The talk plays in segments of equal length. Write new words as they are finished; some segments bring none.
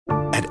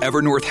At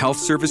Evernorth Health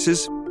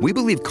Services, we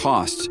believe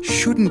costs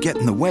shouldn't get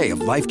in the way of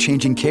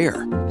life-changing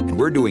care, and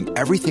we're doing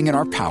everything in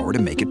our power to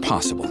make it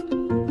possible.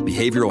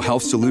 Behavioral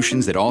health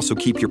solutions that also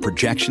keep your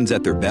projections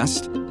at their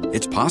best?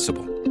 It's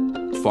possible.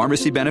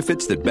 Pharmacy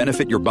benefits that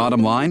benefit your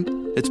bottom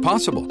line? It's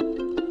possible.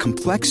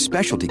 Complex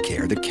specialty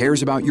care that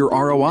cares about your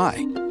ROI?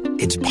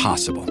 It's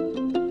possible.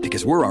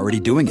 Because we're already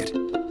doing it.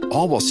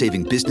 All while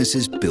saving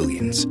businesses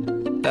billions.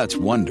 That's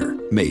Wonder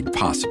made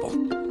possible.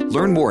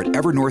 Learn more at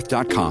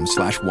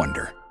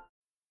evernorth.com/wonder.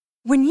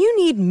 When you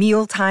need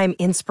mealtime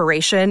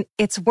inspiration,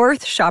 it's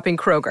worth shopping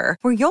Kroger,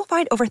 where you'll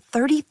find over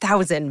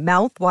 30,000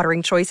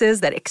 mouth-watering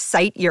choices that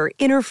excite your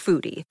inner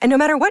foodie. And no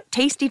matter what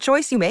tasty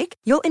choice you make,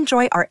 you'll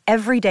enjoy our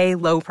everyday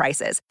low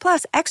prices,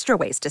 plus extra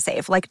ways to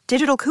save, like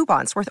digital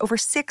coupons worth over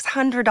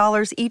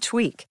 $600 each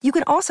week. You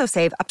can also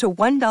save up to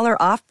 $1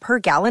 off per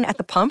gallon at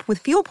the pump with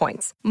fuel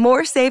points.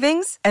 More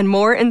savings and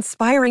more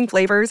inspiring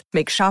flavors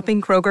make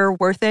shopping Kroger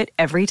worth it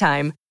every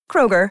time.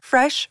 Kroger,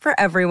 fresh for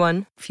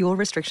everyone. Fuel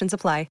restrictions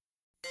apply.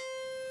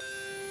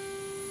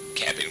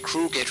 Cabin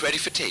crew, get ready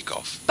for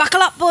takeoff.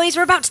 Buckle up, boys,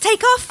 we're about to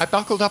take off. I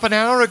buckled up an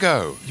hour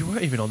ago. You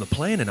weren't even on the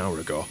plane an hour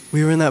ago.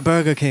 We were in that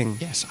Burger King.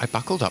 Yes, I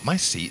buckled up my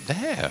seat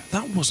there.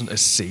 That wasn't a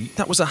seat.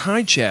 That was a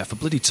high chair for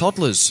bloody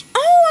toddlers. Oh,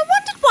 I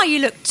wondered why you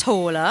looked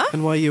taller.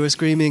 And why you were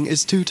screaming,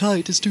 it's too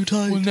tight, it's too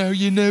tight. Well, now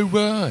you know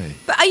why.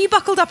 But are you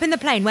buckled up in the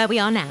plane where we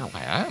are now?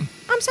 I am.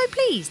 I'm so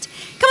pleased.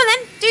 Come on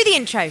then, do the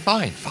intro.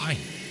 Fine.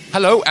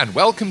 Hello and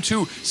welcome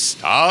to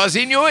Stars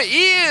in Your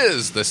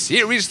Ears, the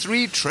Series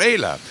 3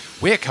 trailer.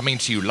 We're coming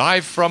to you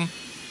live from...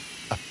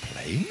 a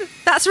plane?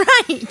 That's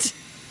right.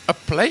 A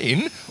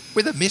plane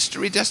with a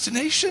mystery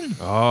destination.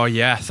 Oh,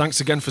 yeah.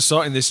 Thanks again for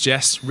sorting this,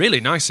 Jess.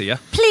 Really nice of you.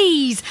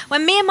 Please,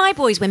 when me and my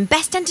boys win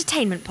Best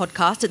Entertainment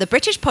Podcast at the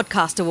British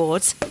Podcast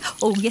Awards...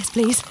 Oh, yes,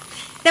 please.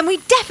 Then we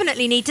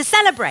definitely need to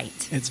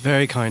celebrate. It's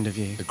very kind of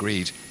you.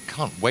 Agreed.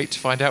 Can't wait to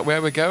find out where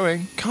we're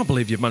going. Can't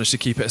believe you've managed to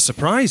keep it a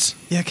surprise.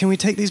 Yeah, can we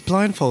take these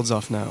blindfolds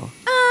off now?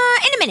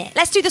 In a minute.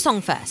 Let's do the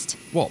song first.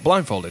 What,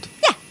 blindfolded?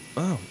 Yeah.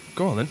 Oh,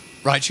 go on then.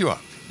 Right you are.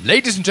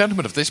 Ladies and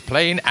gentlemen of this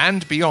plane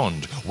and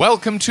beyond,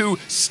 welcome to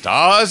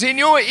Stars in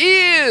Your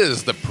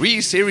Ears, the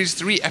pre-Series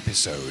 3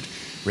 episode.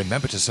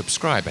 Remember to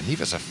subscribe and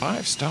leave us a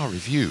 5-star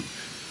review.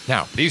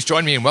 Now, please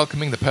join me in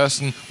welcoming the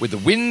person with the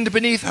wind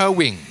beneath her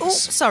wings. Oh,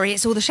 sorry,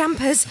 it's all the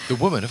champers. The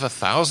woman of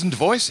 1,000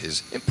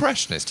 voices,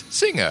 impressionist,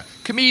 singer,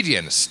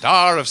 comedian,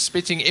 star of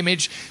Spitting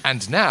Image,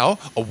 and now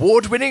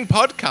award-winning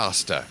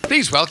podcaster.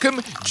 Please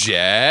welcome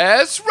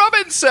Jess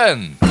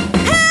Robinson.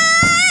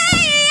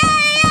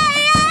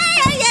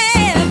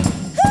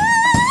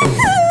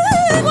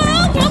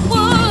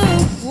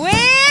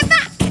 We're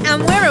back,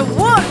 and we're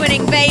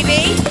award-winning,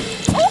 baby.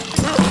 Oh,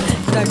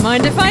 don't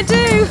mind if I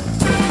do.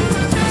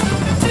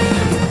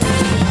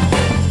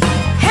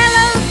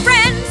 Hello,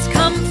 friends,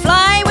 come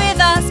fly with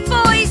us,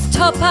 boys.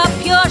 Top up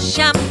your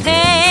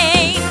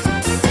champagne.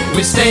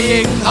 We're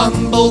staying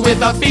humble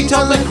with our feet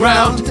on the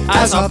ground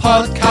as our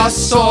podcast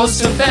soars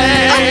to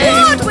fame.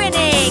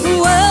 Award-winning.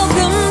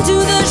 Welcome to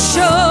the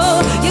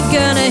show. You're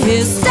gonna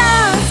hear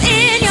stars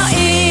in your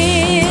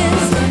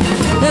ears.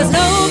 There's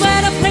no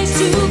better place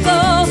to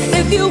go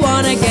if you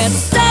wanna get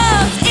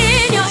stars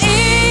in your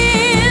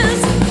ears.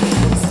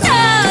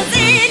 Stars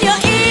in your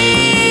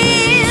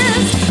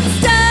ears.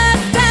 Stars,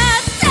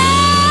 stars,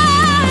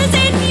 stars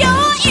in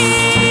your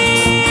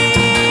ears.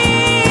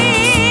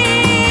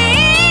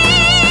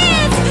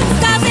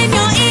 Stars in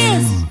your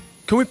ears.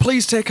 Can we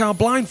please take our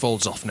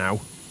blindfolds off now?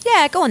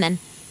 Yeah, go on then.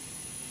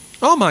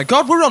 Oh my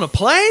God, we're on a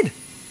plane!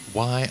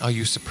 Why are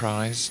you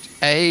surprised?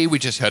 A, we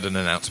just heard an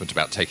announcement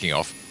about taking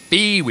off.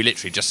 B, we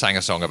literally just sang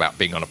a song about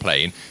being on a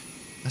plane.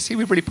 I see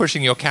we're really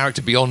pushing your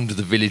character beyond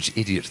the village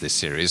idiot this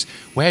series.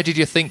 Where did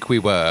you think we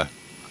were?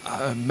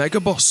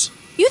 Megabus.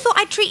 You thought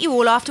I'd treat you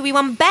all after we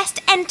won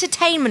Best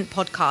Entertainment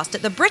Podcast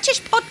at the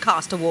British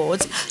Podcast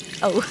Awards.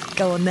 Oh,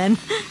 go on then.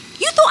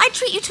 You thought I'd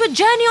treat you to a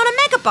journey on a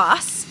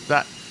megabus?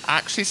 That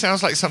actually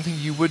sounds like something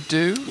you would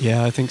do.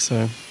 Yeah, I think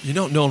so. You're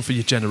not known for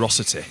your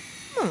generosity.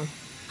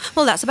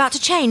 Well, that's about to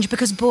change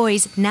because,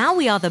 boys, now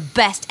we are the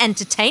Best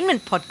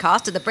Entertainment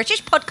Podcast at the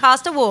British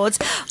Podcast Awards.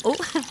 Oh,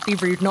 be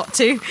rude not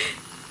to.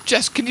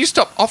 Jess, can you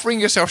stop offering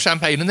yourself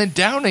champagne and then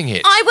downing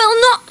it? I will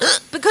not,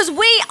 because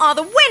we are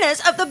the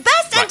winners of the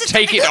Best Right,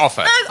 Entertainment... take it off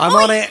her. No, I'm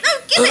oi, on it. No,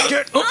 give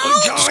it.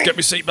 Just get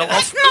my seatbelt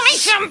off. My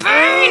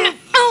champagne.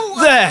 Oh.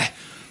 There!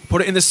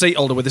 Put it in the seat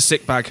holder with the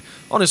sick bag.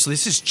 Honestly,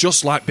 this is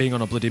just like being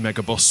on a bloody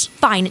megabus.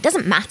 Fine, it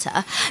doesn't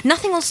matter.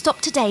 Nothing will stop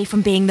today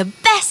from being the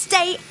best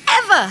day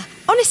ever.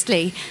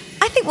 Honestly,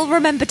 I think we'll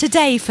remember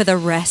today for the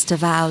rest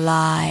of our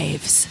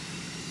lives.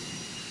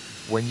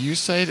 When you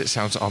say it, it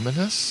sounds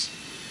ominous.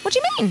 What do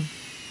you mean?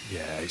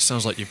 Yeah, it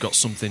sounds like you've got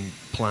something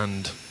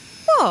planned.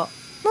 What?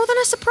 More than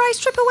a surprise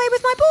trip away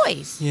with my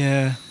boys?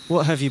 Yeah.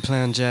 What have you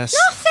planned, Jess?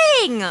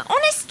 Nothing!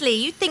 Honestly,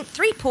 you'd think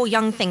 3 poor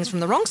young things from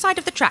the wrong side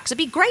of the tracks would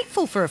be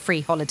grateful for a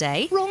free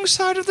holiday. Wrong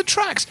side of the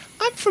tracks.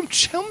 I'm from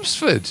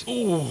Chelmsford.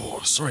 Oh,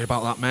 sorry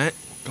about that, mate.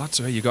 Glad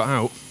to hear you got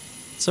out.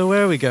 So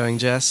where are we going,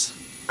 Jess?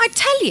 I'd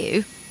tell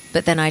you,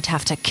 but then I'd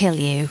have to kill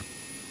you.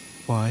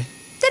 Why?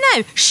 Dunno.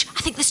 no. Shh,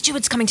 I think the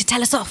steward's coming to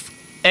tell us off.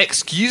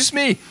 Excuse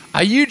me,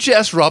 are you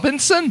Jess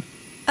Robinson?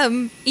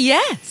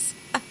 Yes.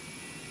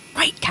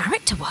 Great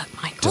character work,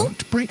 Michael.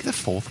 Don't break the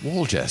fourth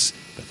wall, Jess,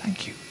 but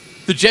thank you.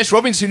 The Jess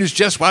Robinson who's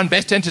just won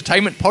Best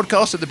Entertainment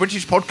Podcast at the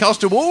British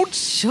Podcast Awards?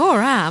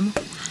 Sure am.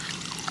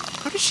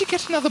 How did she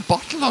get another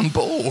bottle on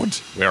board?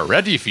 We're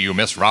ready for you,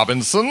 Miss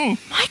Robinson.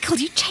 Michael,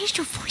 you changed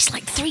your voice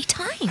like 3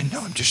 times. I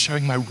know, I'm just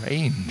showing my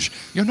range.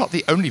 You're not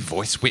the only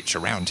voice witch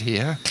around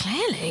here.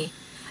 Clearly.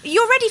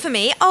 You're ready for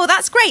me? Oh,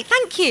 that's great,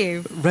 thank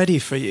you. Ready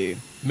for you.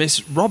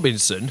 Miss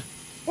Robinson?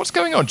 What's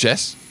going on,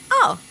 Jess?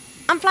 Oh,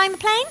 I'm flying the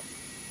plane?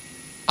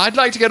 I'd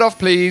like to get off,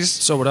 please.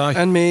 So would I.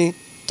 And me.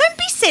 Don't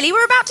be silly,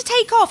 we're about to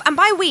take off. And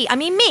by we, I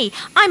mean me.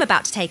 I'm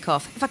about to take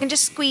off. If I can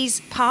just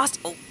squeeze past...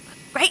 Oh,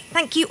 great,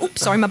 thank you.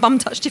 Oops, sorry, my bum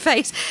touched your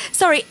face.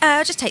 Sorry,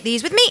 just take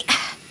these with me.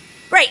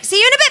 Right, see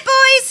you in a bit,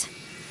 boys.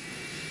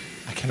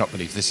 I cannot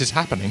believe this is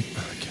happening.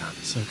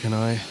 So can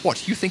I.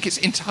 What, you think it's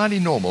entirely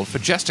normal for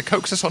Jess to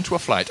coax us onto a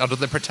flight under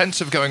the pretense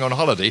of going on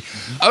holiday,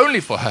 only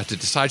for her to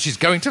decide she's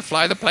going to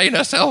fly the plane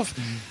herself?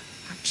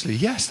 Actually,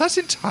 yes, that's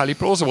entirely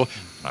plausible.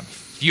 I'm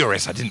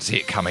furious I didn't see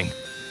it coming.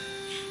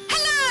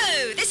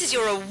 Hello, this is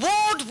your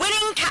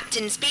award-winning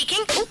captain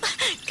speaking. Oh,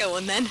 go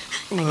on then.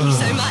 Thank you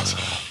so much.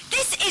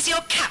 This is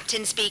your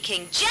captain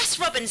speaking, Jess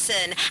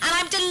Robinson, and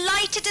I'm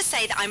delighted to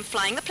say that I'm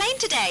flying the plane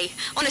today.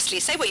 Honestly,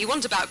 say what you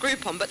want about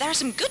Groupon, but there are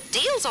some good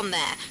deals on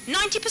there.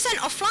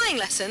 90% off flying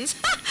lessons.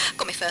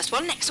 Got my first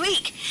one next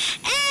week.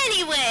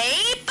 Anyway,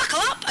 buckle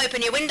up,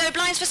 open your window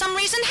blinds for some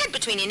reason, head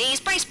between your knees,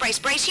 brace, brace,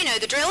 brace, you know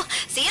the drill.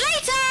 See you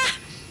later.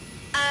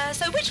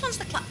 So which one's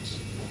the clutch?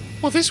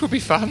 Well, this would be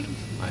fun.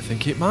 I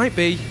think it might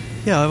be.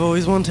 Yeah, I've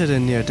always wanted a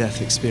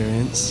near-death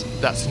experience.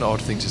 That's an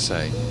odd thing to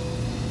say.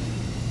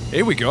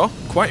 Here we go.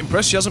 Quite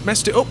impressed she hasn't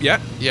messed it up yet.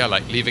 Yeah,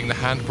 like leaving the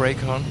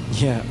handbrake on.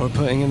 Yeah, or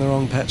putting in the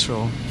wrong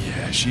petrol.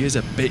 Yeah, she is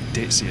a bit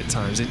ditzy at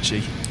times, isn't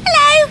she?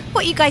 Hello!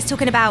 What are you guys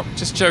talking about?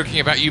 Just joking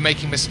about you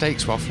making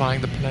mistakes while flying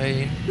the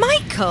plane.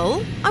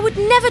 Michael, I would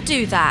never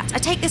do that. I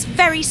take this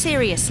very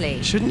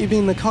seriously. Shouldn't you be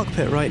in the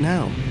cockpit right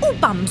now? Oh,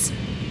 bums.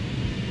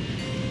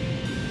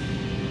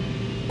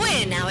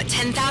 We're now at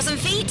 10,000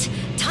 feet.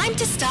 Time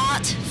to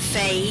start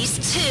Phase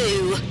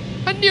 2.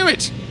 I knew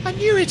it! I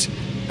knew it!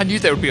 I knew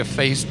there would be a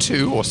phase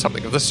 2 or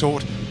something of the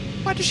sort.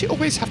 Why does she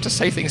always have to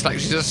say things like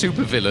she's a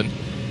supervillain?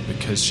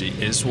 Because she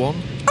is one.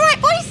 All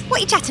right, boys, what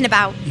are you chatting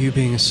about? You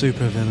being a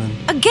supervillain.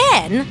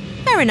 Again?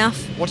 Fair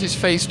enough. What is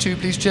phase 2,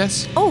 please,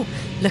 Jess? Oh,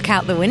 look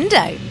out the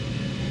window.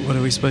 What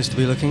are we supposed to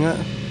be looking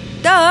at?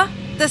 Duh,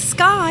 the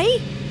sky.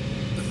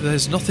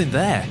 There's nothing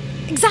there.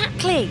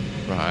 Exactly.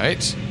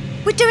 Right.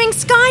 We're doing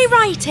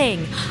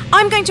skywriting.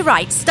 I'm going to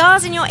write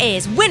Stars in Your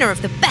Ears, winner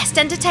of the Best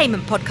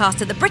Entertainment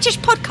Podcast at the British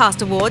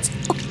Podcast Awards.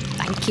 Oh,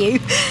 thank you.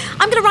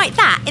 I'm going to write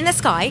that in the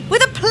sky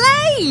with a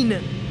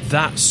plane.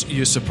 That's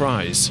your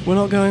surprise. We're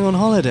not going on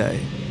holiday.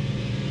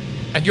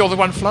 And you're the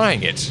one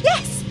flying it?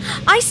 Yes,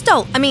 I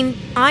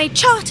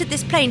chartered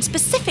this plane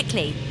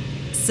specifically.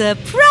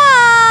 Surprise!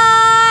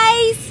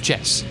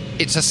 Jess,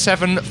 it's a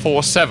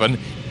 747.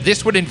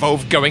 This would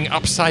involve going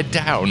upside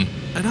down.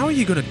 And how are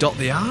you going to dot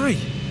the I?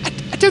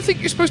 I don't think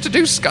you're supposed to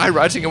do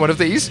skywriting in one of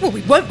these. Well,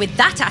 we won't with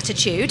that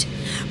attitude.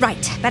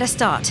 Right, better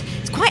start.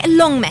 It's quite a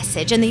long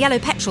message and the yellow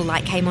petrol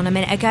light came on a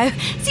minute ago.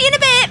 See you in a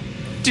bit.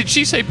 Did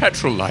she say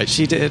petrol light?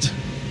 She did.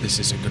 This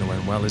isn't going to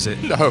end well, is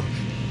it? No.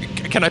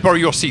 Can I borrow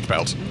your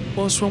seatbelt?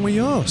 What's wrong with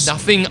yours?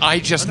 Nothing, I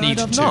just And need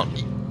I'd have to... not.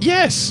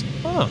 Yes.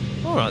 Oh,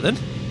 all right then.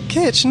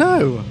 Kitch,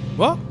 no.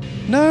 What?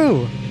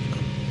 No.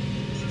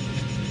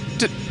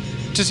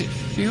 Does it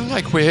feel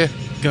like we're...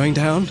 Going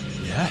down?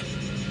 Yeah.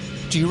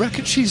 Do you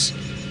reckon she's...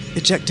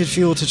 Ejected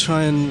fuel to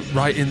try and...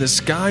 Right in the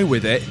sky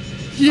with it.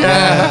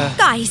 Yeah.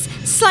 Guys,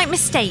 slight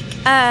mistake.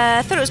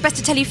 Thought it was best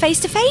to tell you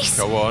face to face.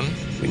 Go on.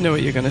 We know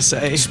what you're going to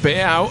say. Spit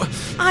it out.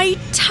 I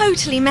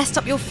totally messed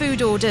up your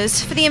food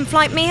orders for the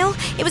in-flight meal.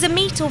 It was a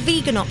meat or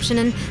vegan option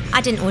and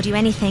I didn't order you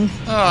anything.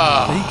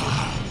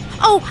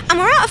 Oh, and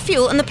we're out of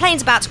fuel and the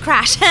plane's about to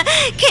crash.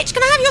 Kitch,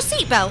 can I have your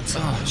seatbelt?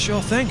 Oh,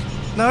 sure thing.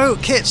 No,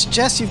 Kitch,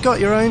 Jess, you've got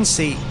your own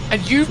seat.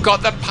 And you've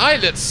got the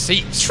pilot's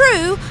seat.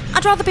 True.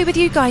 I'd rather be with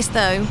you guys,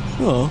 though.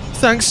 Oh.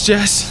 Thanks,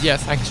 Jess. Yeah,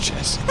 thanks,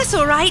 Jess. That's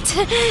all right.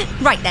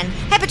 Right then,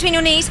 head between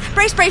your knees.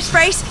 Brace, brace,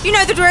 brace. You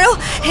know the drill.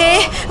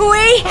 Here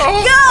we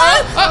go.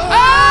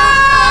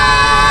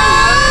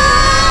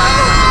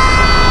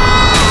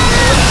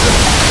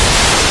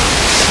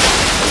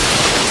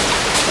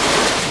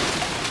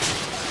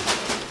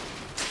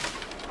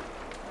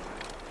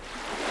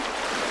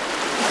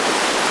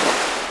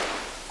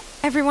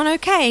 Everyone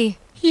okay?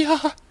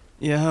 Yeah.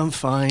 Yeah, I'm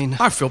fine.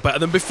 I feel better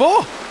than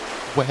before.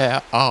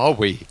 Where are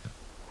we?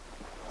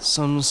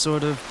 Some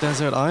sort of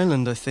desert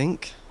island, I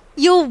think.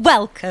 You're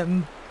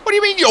welcome. What do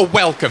you mean you're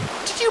welcome?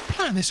 Did you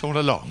plan this all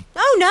along?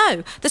 Oh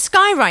no, the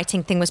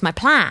skywriting thing was my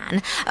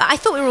plan. I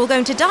thought we were all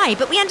going to die,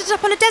 but we ended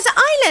up on a desert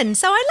island,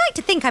 so I like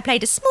to think I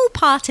played a small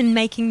part in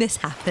making this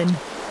happen.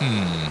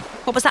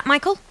 What was that,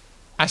 Michael?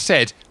 I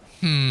said,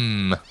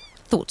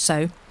 Thought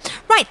so.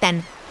 Right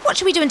then, What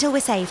should we do until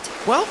we're saved?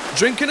 Well,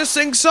 drink and a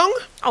sing-song?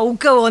 Oh,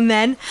 go on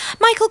then.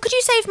 Michael, could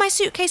you save my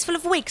suitcase full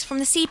of wigs from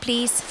the sea,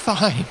 please?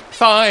 Fine.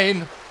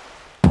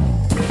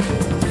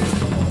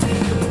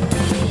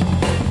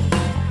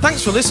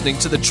 Thanks for listening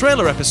to the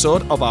trailer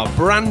episode of our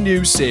brand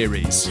new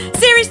series.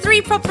 Series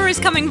 3 proper is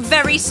coming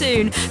very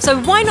soon, so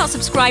why not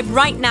subscribe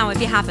right now if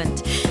you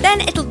haven't?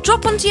 Then it'll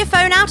drop onto your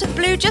phone out of the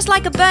blue just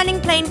like a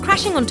burning plane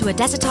crashing onto a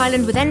desert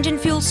island with engine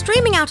fuel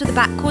streaming out of the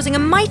back, causing a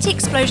mighty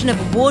explosion of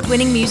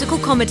award-winning musical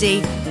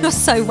comedy. You're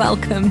so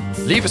welcome.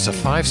 Leave us a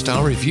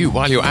 5-star review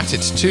while you're at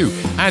it too,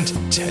 and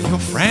tell your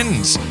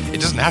friends.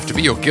 It doesn't have to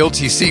be your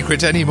guilty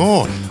secret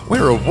anymore.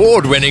 We're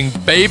award-winning,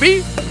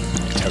 baby.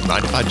 Don't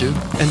mind if I do.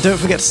 And don't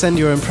forget to send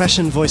your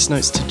impression voice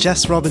notes to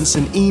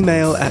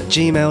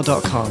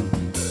jessrobinsonememail@gmail.com.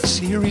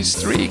 Series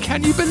 3,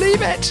 can you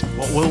believe it?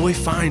 What will we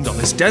find on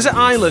this desert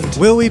island?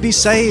 Will we be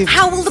saved?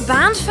 How will the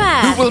band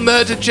fare? Who will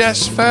murder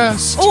Jess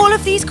first? All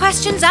of these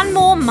questions and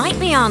more might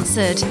be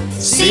answered.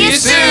 See you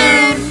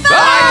soon!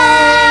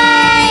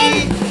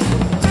 Bye!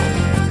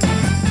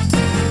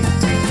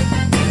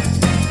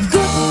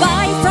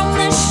 Goodbye from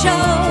the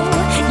show.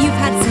 You've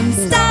had some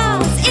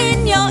stars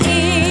in your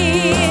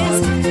ears.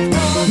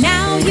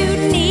 Now you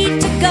need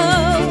to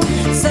go,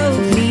 so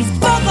please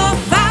bug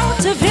off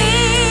out of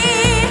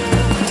here.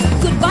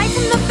 Goodbye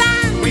from the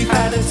band. We've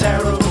had a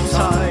terrible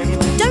time.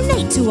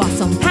 Donate to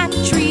us on Patreon.